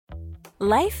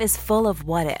Life is full of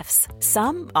what-ifs.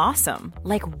 Some awesome,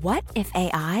 like what if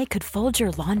AI could fold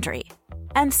your laundry?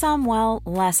 And some, well,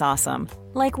 less awesome,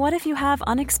 like what if you have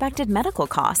unexpected medical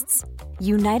costs?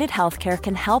 United Healthcare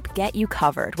can help get you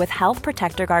covered with Health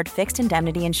Protector Guard fixed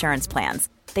indemnity insurance plans.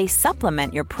 They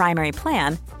supplement your primary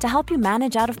plan to help you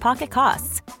manage out-of-pocket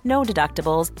costs. No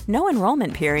deductibles, no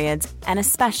enrollment periods, and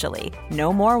especially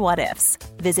no more what-ifs.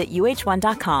 Visit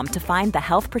uh1.com to find the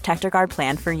Health Protector Guard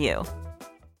plan for you.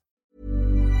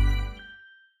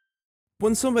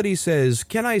 When somebody says,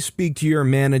 "Can I speak to your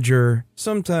manager?"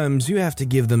 sometimes you have to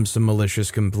give them some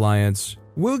malicious compliance.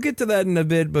 We'll get to that in a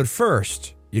bit, but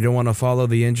first, you don't want to follow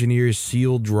the engineer's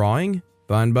sealed drawing?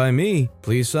 Fine by me.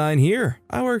 Please sign here.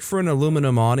 I worked for an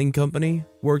aluminum awning company,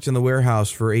 worked in the warehouse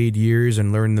for 8 years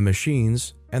and learned the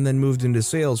machines, and then moved into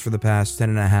sales for the past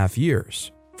 10.5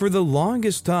 years. For the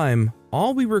longest time,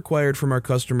 all we required from our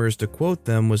customers to quote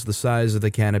them was the size of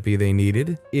the canopy they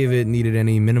needed, if it needed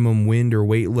any minimum wind or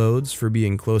weight loads for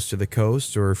being close to the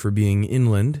coast or for being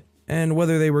inland, and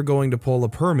whether they were going to pull a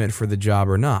permit for the job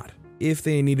or not. If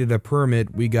they needed a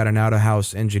permit, we got an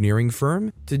out-of-house engineering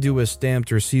firm to do a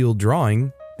stamped or sealed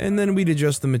drawing, and then we'd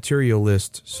adjust the material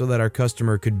list so that our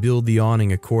customer could build the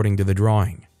awning according to the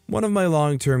drawing. One of my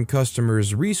long-term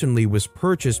customers recently was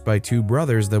purchased by two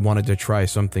brothers that wanted to try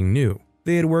something new.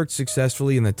 They had worked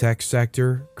successfully in the tech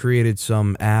sector, created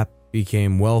some app,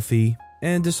 became wealthy,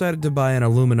 and decided to buy an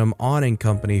aluminum awning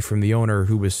company from the owner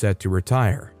who was set to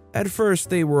retire. At first,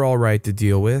 they were alright to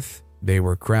deal with. They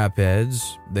were crapheads,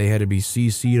 they had to be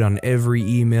CC'd on every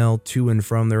email to and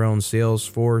from their own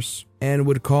Salesforce, and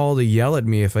would call to yell at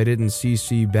me if I didn't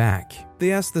CC back.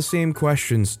 They asked the same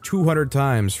questions 200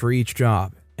 times for each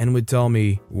job, and would tell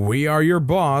me, "We are your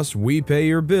boss, we pay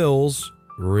your bills."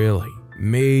 Really?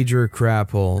 Major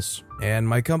crap holes. And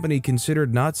my company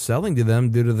considered not selling to them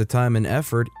due to the time and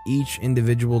effort each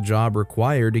individual job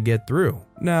required to get through.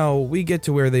 Now, we get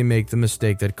to where they make the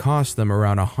mistake that cost them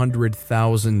around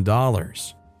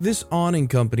 $100,000. This awning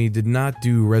company did not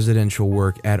do residential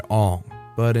work at all,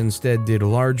 but instead did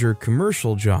larger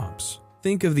commercial jobs.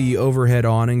 Think of the overhead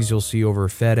awnings you'll see over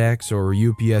FedEx or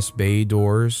UPS bay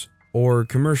doors, or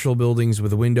commercial buildings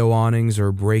with window awnings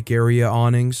or break area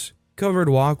awnings, covered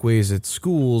walkways at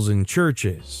schools and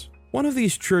churches. One of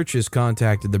these churches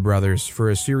contacted the brothers for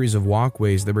a series of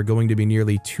walkways that were going to be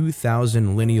nearly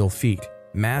 2,000 lineal feet.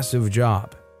 Massive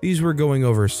job. These were going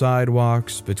over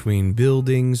sidewalks, between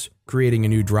buildings, creating a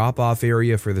new drop-off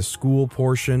area for the school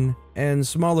portion, and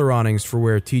smaller awnings for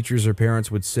where teachers or parents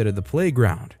would sit at the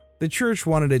playground. The church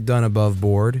wanted it done above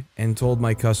board and told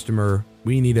my customer,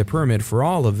 "We need a permit for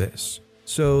all of this."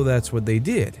 So that's what they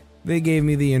did. They gave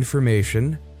me the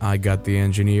information, I got the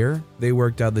engineer, they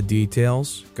worked out the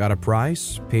details, got a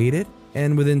price, paid it,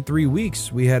 and within 3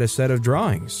 weeks we had a set of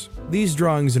drawings. These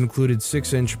drawings included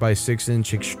 6-inch by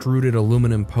 6-inch extruded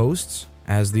aluminum posts,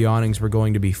 as the awnings were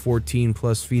going to be 14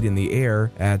 plus feet in the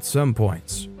air at some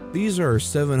points. These are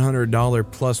 $700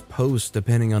 plus posts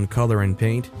depending on color and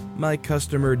paint. My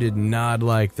customer did not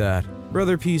like that.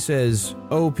 Brother P says,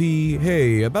 "OP,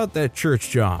 hey, about that church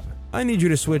job. I need you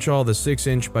to switch all the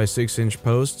 6-inch by 6-inch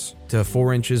posts to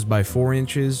 4 inches by 4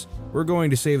 inches. We're going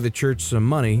to save the church some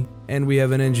money, and we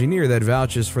have an engineer that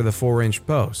vouches for the 4-inch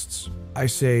posts." I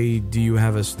say, "Do you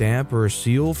have a stamp or a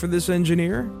seal for this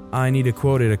engineer? I need to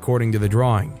quote it according to the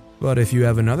drawing. But if you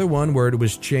have another one where it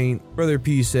was chain..." Brother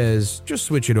P says, "Just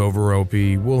switch it over,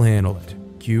 OP, we'll handle it."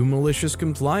 Cue malicious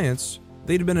compliance.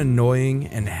 They'd been annoying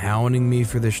and hounding me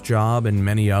for this job and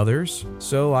many others,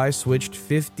 so I switched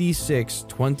 56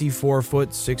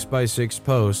 24-foot 6x6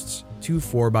 posts to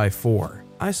 4x4.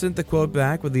 I sent the quote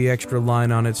back with the extra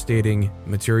line on it stating,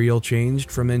 "Material changed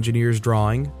from engineer's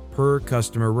drawing, per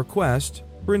customer request,"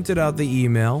 printed out the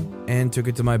email, and took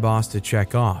it to my boss to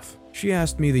check off. She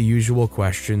asked me the usual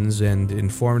questions and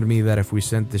informed me that if we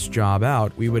sent this job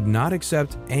out, we would not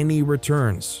accept any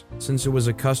returns, since it was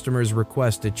a customer's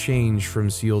request to change from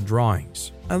sealed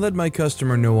drawings. I let my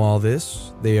customer know all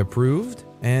this, they approved,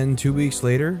 and 2 weeks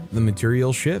later, the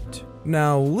material shipped.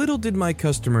 Now, little did my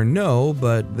customer know,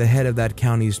 but the head of that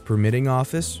county's permitting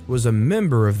office was a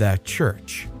member of that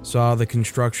church, saw the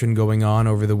construction going on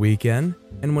over the weekend,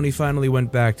 and when he finally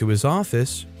went back to his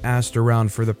office, asked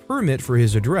around for the permit for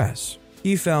his address.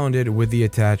 He found it with the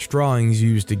attached drawings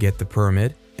used to get the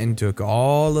permit and took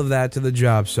all of that to the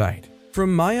job site.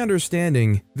 From my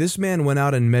understanding, this man went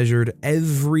out and measured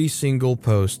every single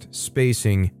post,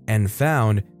 spacing, and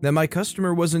found that my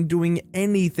customer wasn't doing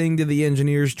anything to the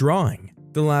engineer's drawing.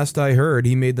 The last I heard,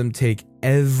 he made them take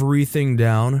everything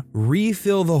down,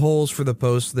 refill the holes for the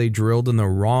posts they drilled in the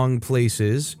wrong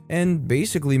places, and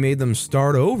basically made them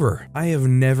start over. I have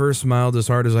never smiled as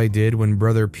hard as I did when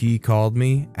Brother P called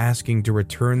me, asking to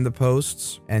return the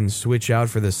posts and switch out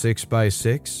for the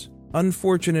 6x6.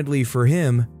 Unfortunately for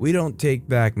him, we don't take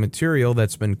back material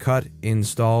that's been cut,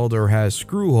 installed, or has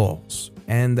screw holes,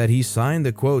 and that he signed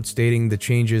the quote stating the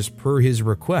changes per his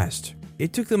request.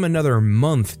 It took them another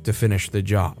month to finish the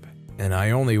job, and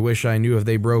I only wish I knew if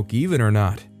they broke even or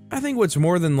not. I think what's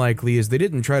more than likely is they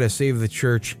didn't try to save the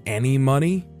church any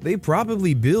money. They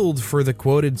probably billed for the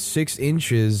quoted 6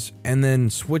 inches and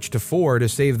then switched to 4 to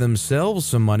save themselves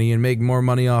some money and make more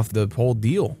money off the whole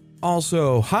deal.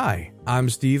 Also, hi, I'm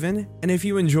Steven, and if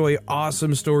you enjoy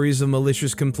awesome stories of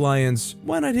malicious compliance,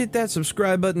 why not hit that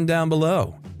subscribe button down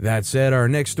below? That said, our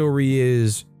next story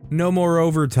is no more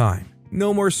overtime.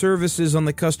 No more services on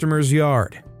the customer's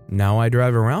yard. Now I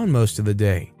drive around most of the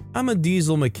day. I'm a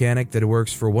diesel mechanic that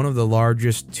works for one of the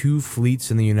largest 2 fleets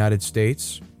in the United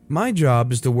States. My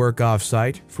job is to work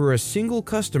off-site for a single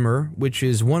customer, which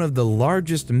is one of the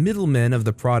largest middlemen of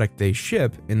the product they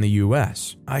ship in the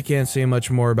US. I can't say much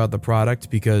more about the product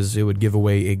because it would give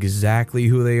away exactly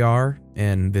who they are,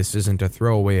 and this isn't a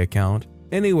throwaway account.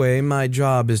 Anyway, my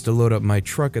job is to load up my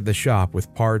truck at the shop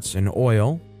with parts and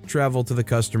oil, travel to the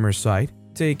customer's site,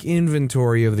 take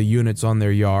inventory of the units on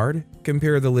their yard,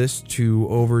 compare the list to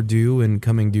overdue and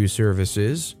coming due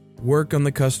services, work on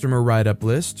the customer write-up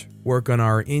list, work on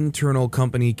our internal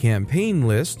company campaign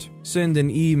list, send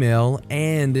an email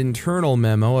and internal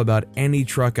memo about any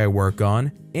truck I work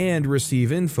on and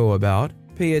receive info about,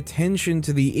 pay attention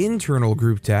to the internal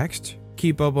group text,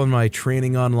 keep up on my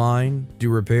training online, do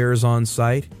repairs on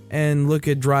site, and look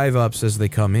at drive-ups as they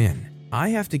come in. I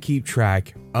have to keep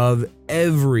track of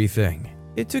everything.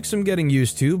 It took some getting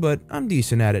used to, but I'm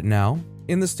decent at it now.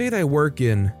 In the state I work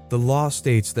in, the law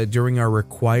states that during our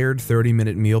required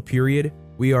 30-minute meal period,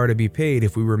 we are to be paid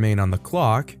if we remain on the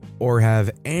clock or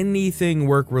have anything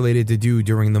work-related to do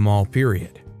during the mall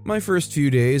period. My first few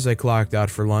days, I clocked out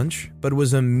for lunch, but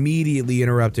was immediately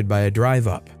interrupted by a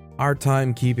drive-up. Our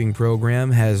timekeeping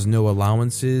program has no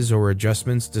allowances or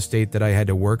adjustments to state that I had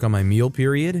to work on my meal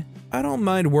period. I don't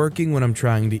mind working when I'm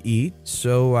trying to eat,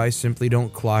 so I simply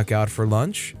don't clock out for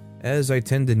lunch, as I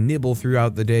tend to nibble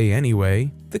throughout the day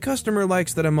anyway. The customer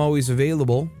likes that I'm always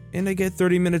available, and I get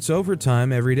 30 minutes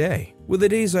overtime every day. With the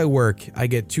days I work, I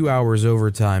get 2 hours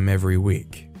overtime every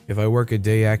week. If I work a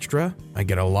day extra, I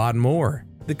get a lot more.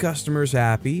 The customer's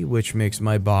happy, which makes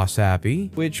my boss happy,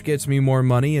 which gets me more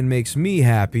money and makes me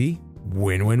happy.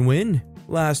 Win-win-win.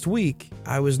 Last week,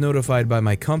 I was notified by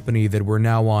my company that we're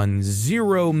now on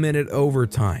 0-minute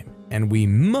overtime, and we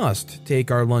must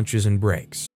take our lunches and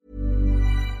breaks.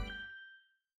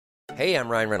 Hey, I'm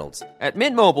Ryan Reynolds. At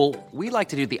Mint Mobile, we like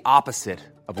to do the opposite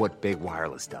of what Big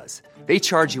Wireless does. They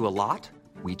charge you a lot,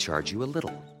 we charge you a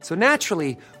little. So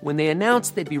naturally, when they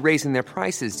announced they'd be raising their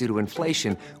prices due to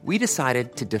inflation, we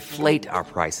decided to deflate our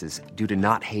prices due to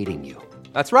not hating you.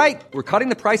 That's right. We're cutting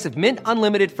the price of Mint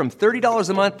Unlimited from $30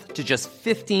 a month to just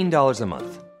 $15 a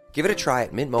month. Give it a try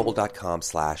at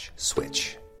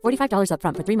mintmobile.com/switch. $45 up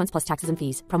front for 3 months plus taxes and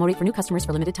fees. Promo rate for new customers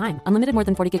for limited time. Unlimited more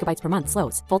than 40 gigabytes per month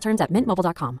slows. Full terms at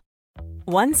mintmobile.com.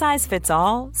 One size fits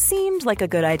all seemed like a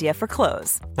good idea for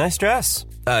clothes. Nice dress.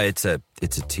 It's a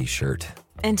t-shirt.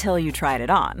 Until you tried it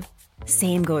on.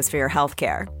 Same goes for your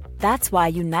healthcare. That's why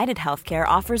United Healthcare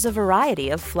offers a variety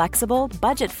of flexible,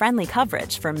 budget-friendly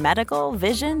coverage for medical,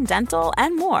 vision, dental,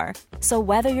 and more. So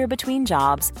whether you're between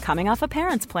jobs, coming off a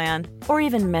parent's plan, or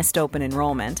even missed open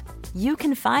enrollment, you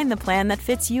can find the plan that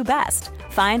fits you best.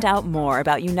 Find out more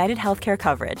about United Healthcare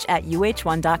coverage at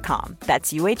uh1.com.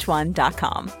 That's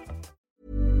uh1.com.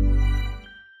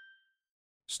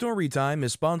 Storytime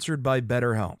is sponsored by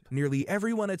BetterHelp. Nearly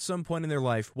everyone at some point in their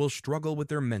life will struggle with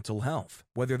their mental health,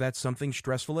 whether that's something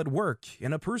stressful at work,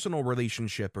 in a personal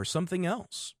relationship, or something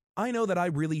else. I know that I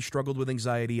really struggled with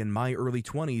anxiety in my early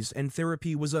 20s, and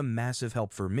therapy was a massive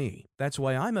help for me. That's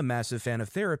why I'm a massive fan of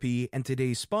therapy and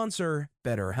today's sponsor,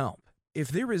 BetterHelp. If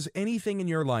there is anything in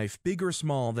your life, big or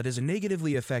small, that is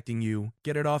negatively affecting you,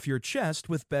 get it off your chest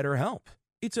with BetterHelp.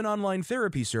 It's an online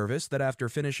therapy service that after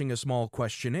finishing a small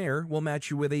questionnaire will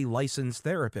match you with a licensed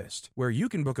therapist, where you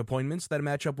can book appointments that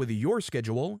match up with your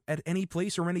schedule at any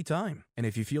place or any time. And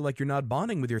if you feel like you're not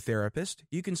bonding with your therapist,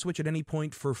 you can switch at any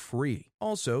point for free.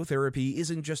 Also, therapy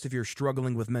isn't just if you're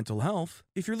struggling with mental health.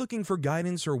 If you're looking for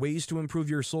guidance or ways to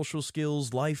improve your social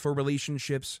skills, life, or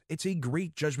relationships, it's a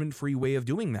great judgment-free way of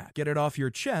doing that. Get it off your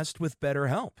chest with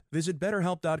BetterHelp. Visit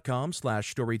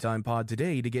BetterHelp.com/StorytimePod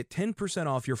today to get 10%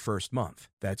 off your first month.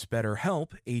 That's BetterHelp,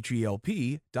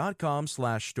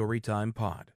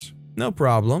 HELP.com/StorytimePod. No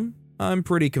problem. I'm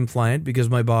pretty compliant because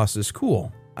my boss is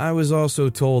cool. I was also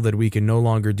told that we can no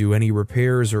longer do any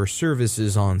repairs or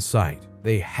services on site.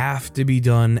 They have to be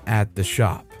done at the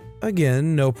shop.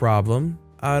 Again, no problem.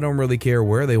 I don't really care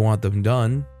where they want them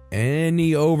done.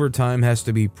 Any overtime has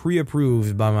to be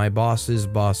pre-approved by my boss's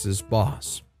boss's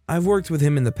boss. I've worked with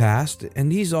him in the past,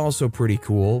 and he's also pretty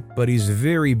cool, but he's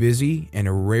very busy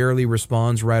and rarely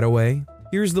responds right away.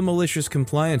 Here's the malicious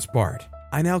compliance part.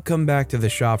 I now come back to the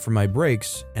shop for my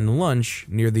breaks and lunch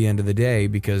near the end of the day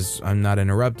because I'm not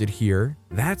interrupted here.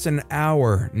 That's an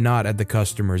hour not at the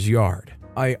customer's yard.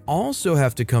 I also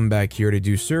have to come back here to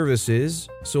do services,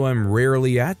 so I'm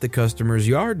rarely at the customer's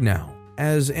yard now.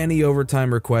 As any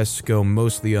overtime requests go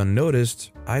mostly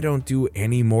unnoticed, I don't do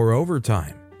any more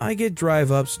overtime. I get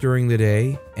drive-ups during the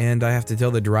day, and I have to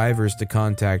tell the drivers to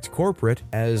contact corporate,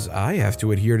 as I have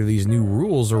to adhere to these new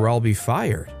rules or I'll be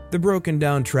fired. The broken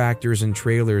down tractors and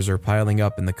trailers are piling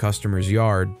up in the customer's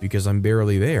yard because I'm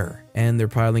barely there, and they're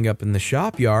piling up in the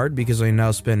shop yard because I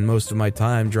now spend most of my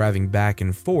time driving back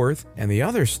and forth, and the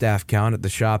other staff count at the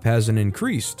shop hasn't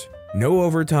increased. No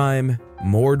overtime,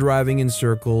 more driving in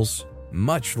circles,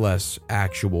 much less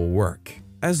actual work.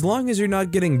 As long as you're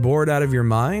not getting bored out of your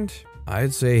mind,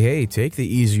 I'd say, hey, take the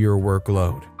easier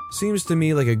workload. Seems to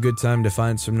me like a good time to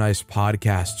find some nice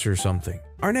podcasts or something.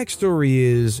 Our next story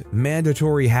is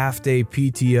mandatory half-day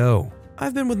PTO.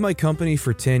 I've been with my company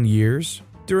for 10 years.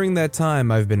 During that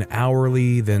time, I've been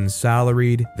hourly, then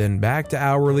salaried, then back to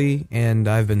hourly, and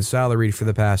I've been salaried for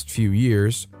the past few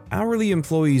years. Hourly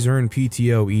employees earn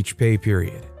PTO each pay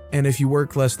period. And if you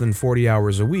work less than 40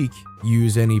 hours a week,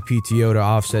 use any PTO to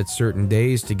offset certain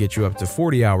days to get you up to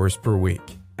 40 hours per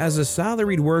week. As a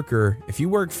salaried worker, if you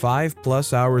work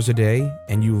 5+ hours a day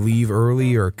and you leave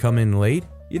early or come in late,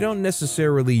 you don't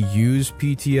necessarily use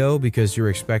PTO because you're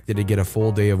expected to get a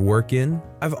full day of work in.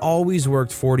 I've always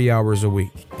worked 40 hours a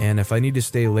week, and if I need to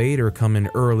stay late or come in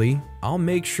early, I'll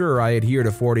make sure I adhere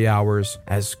to 40 hours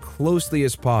as closely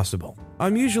as possible.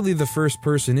 I'm usually the first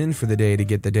person in for the day to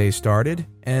get the day started,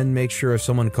 and make sure if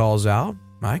someone calls out,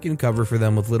 I can cover for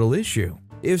them with little issue.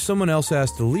 If someone else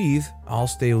has to leave, I'll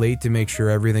stay late to make sure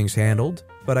everything's handled,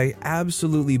 but I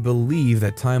absolutely believe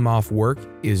that time off work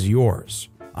is yours.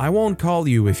 I won't call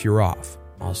you if you're off.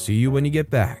 I'll see you when you get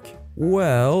back.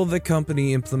 Well, the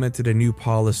company implemented a new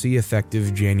policy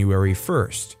effective January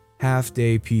 1st,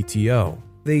 half-day PTO.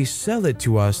 They sell it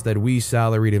to us that we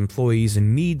salaried employees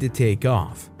need to take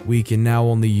off. We can now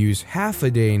only use half a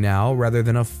day now rather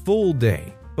than a full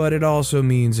day. But it also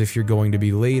means if you're going to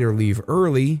be late or leave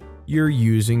early, you're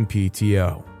using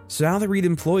PTO. Salaried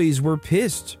employees were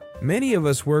pissed. Many of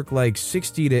us work like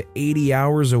 60 to 80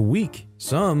 hours a week.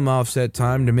 Some offset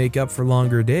time to make up for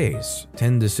longer days,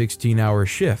 10 to 16-hour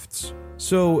shifts.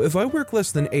 So if I work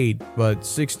less than 8 but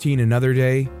 16 another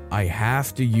day, I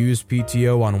have to use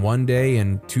PTO on one day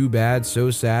and too bad, so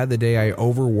sad the day I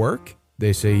overwork?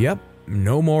 They say, yep,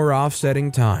 no more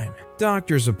offsetting time.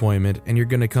 Doctor's appointment and you're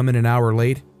going to come in an hour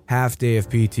late, half day of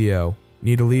PTO.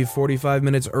 Need to leave 45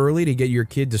 minutes early to get your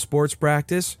kid to sports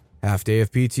practice? Half day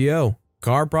of PTO.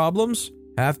 Car problems?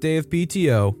 Half day of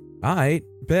PTO. Aight,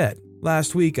 bet.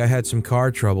 Last week I had some car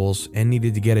troubles and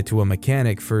needed to get it to a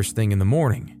mechanic first thing in the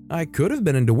morning. I could have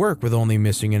been into work with only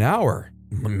missing an hour.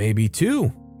 Maybe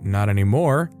 2. Not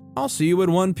anymore. I'll see you at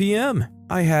 1 p.m.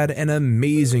 I had an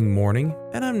amazing morning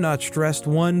and I'm not stressed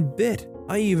one bit.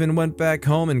 I even went back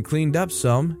home and cleaned up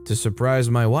some to surprise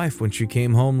my wife when she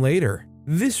came home later.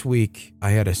 This week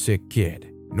I had a sick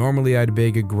kid. Normally I'd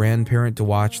beg a grandparent to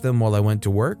watch them while I went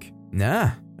to work.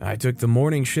 Nah, I took the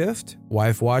morning shift.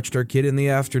 Wife watched our kid in the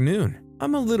afternoon.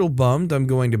 I'm a little bummed I'm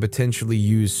going to potentially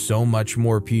use so much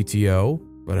more PTO,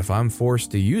 but if I'm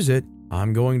forced to use it,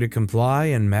 I'm going to comply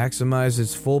and maximize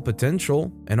its full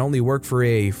potential and only work for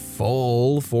a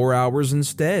full 4 hours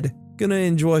instead. Gonna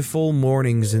enjoy full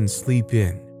mornings and sleep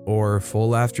in, or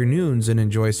full afternoons and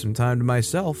enjoy some time to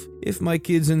myself if my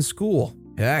kid's in school.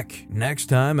 Heck, next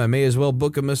time I may as well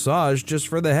book a massage just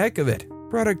for the heck of it.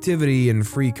 Productivity and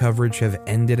free coverage have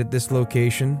ended at this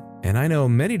location, and I know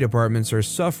many departments are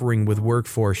suffering with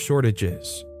workforce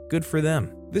shortages. Good for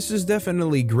them. This is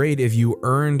definitely great if you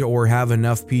earned or have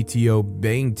enough PTO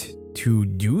banked to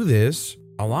do this.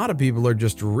 A lot of people are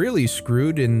just really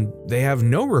screwed and they have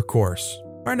no recourse.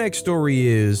 Our next story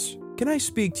is, can I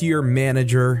speak to your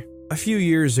manager? A few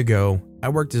years ago, I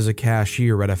worked as a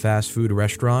cashier at a fast food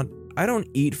restaurant. I don't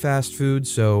eat fast food,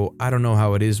 so I don't know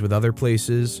how it is with other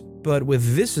places, but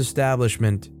with this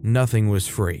establishment, nothing was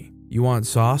free. You want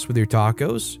sauce with your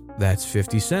tacos? That's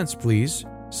 50 cents, please.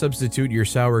 Substitute your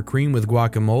sour cream with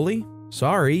guacamole?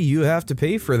 Sorry, you have to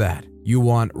pay for that. You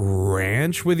want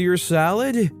ranch with your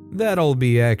salad? That'll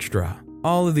be extra.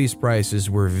 All of these prices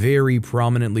were very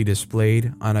prominently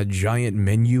displayed on a giant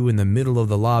menu in the middle of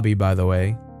the lobby, by the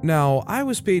way. Now, I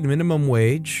was paid minimum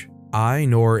wage. I,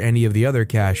 nor any of the other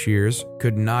cashiers,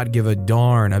 could not give a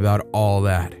darn about all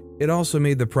that. It also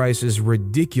made the prices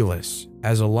ridiculous,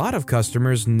 as a lot of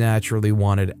customers naturally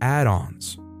wanted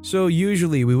add-ons. So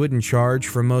usually we wouldn't charge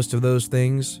for most of those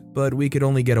things, but we could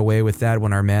only get away with that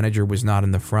when our manager was not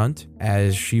in the front,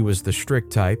 as she was the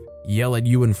strict type, yell at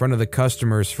you in front of the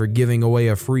customers for giving away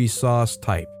a free sauce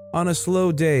type. On a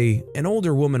slow day, an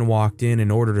older woman walked in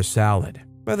and ordered a salad.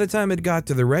 By the time it got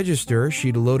to the register,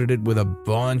 she'd loaded it with a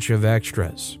bunch of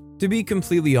extras. To be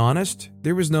completely honest,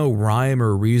 there was no rhyme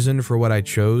or reason for what I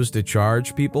chose to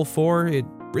charge people for. It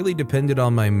really depended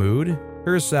on my mood.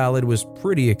 Her salad was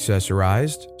pretty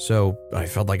accessorized, so I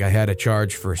felt like I had to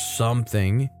charge for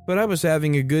something. But I was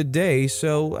having a good day,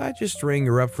 so I just rang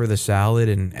her up for the salad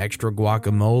and extra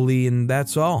guacamole, and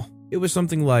that's all. It was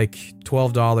something like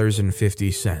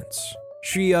 $12.50.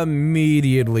 She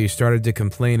immediately started to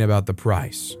complain about the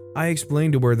price. I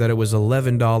explained to her that it was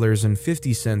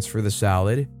 $11.50 for the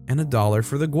salad and $1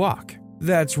 for the guac.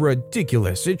 That's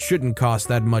ridiculous. It shouldn't cost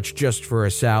that much just for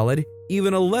a salad.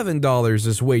 Even $11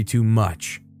 is way too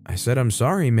much. I said, I'm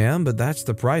sorry, ma'am, but that's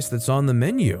the price that's on the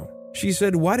menu. She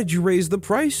said, why did you raise the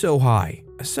price so high?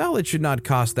 A salad should not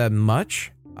cost that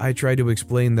much. I tried to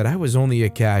explain that I was only a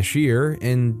cashier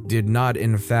and did not,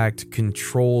 in fact,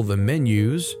 control the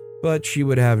menus, but she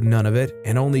would have none of it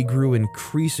and only grew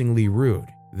increasingly rude.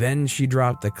 Then she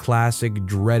dropped the classic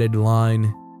dreaded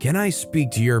line, "Can I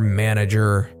speak to your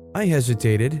manager?" I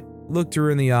hesitated, looked her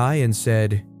in the eye and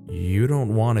said, "You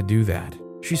don't want to do that."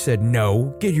 She said,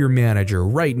 "No, get your manager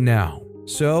right now."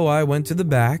 So I went to the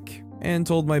back and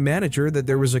told my manager that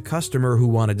there was a customer who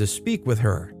wanted to speak with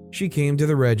her. She came to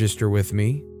the register with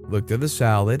me, looked at the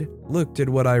salad, looked at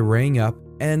what I rang up,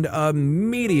 and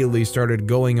immediately started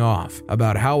going off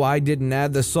about how I didn't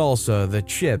add the salsa, the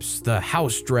chips, the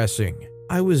house dressing.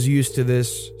 I was used to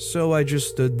this, so I just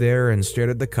stood there and stared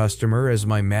at the customer as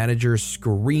my manager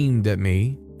screamed at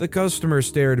me. The customer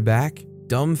stared back,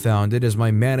 dumbfounded, as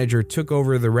my manager took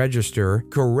over the register,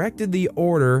 corrected the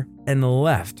order, and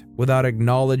left without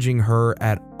acknowledging her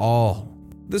at all.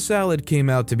 The salad came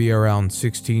out to be around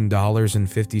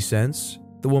 $16.50.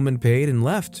 The woman paid and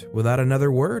left without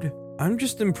another word. I'm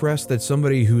just impressed that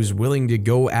somebody who's willing to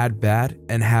go at bat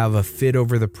and have a fit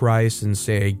over the price and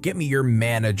say, "Get me your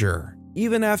manager,"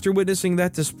 even after witnessing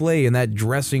that display and that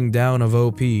dressing down of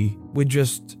OP, would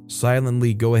just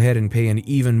silently go ahead and pay an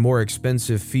even more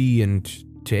expensive fee and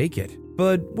take it.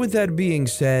 But with that being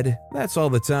said, that's all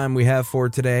the time we have for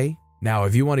today. Now,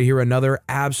 if you want to hear another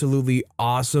absolutely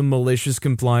awesome malicious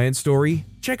compliance story,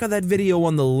 check out that video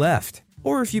on the left.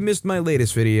 Or if you missed my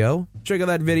latest video, check out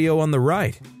that video on the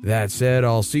right. That said,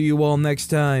 I'll see you all next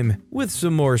time with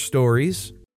some more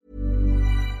stories.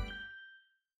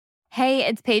 Hey,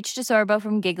 it's Paige DeSorbo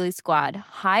from Giggly Squad.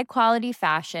 High quality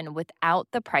fashion without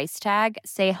the price tag.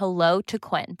 Say hello to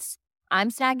Quince.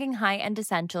 I'm snagging high-end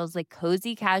essentials like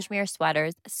cozy cashmere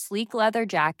sweaters, sleek leather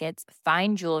jackets,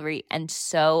 fine jewelry, and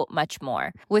so much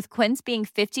more. With Quince being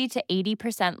 50 to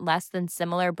 80% less than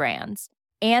similar brands.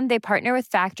 And they partner with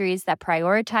factories that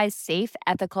prioritize safe,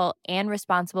 ethical, and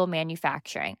responsible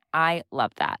manufacturing. I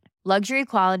love that. Luxury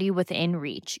quality within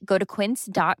reach. Go to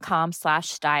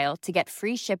quince.com/style to get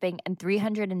free shipping and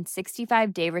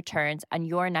 365-day returns on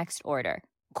your next order.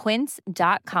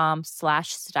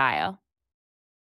 Quince.com/style.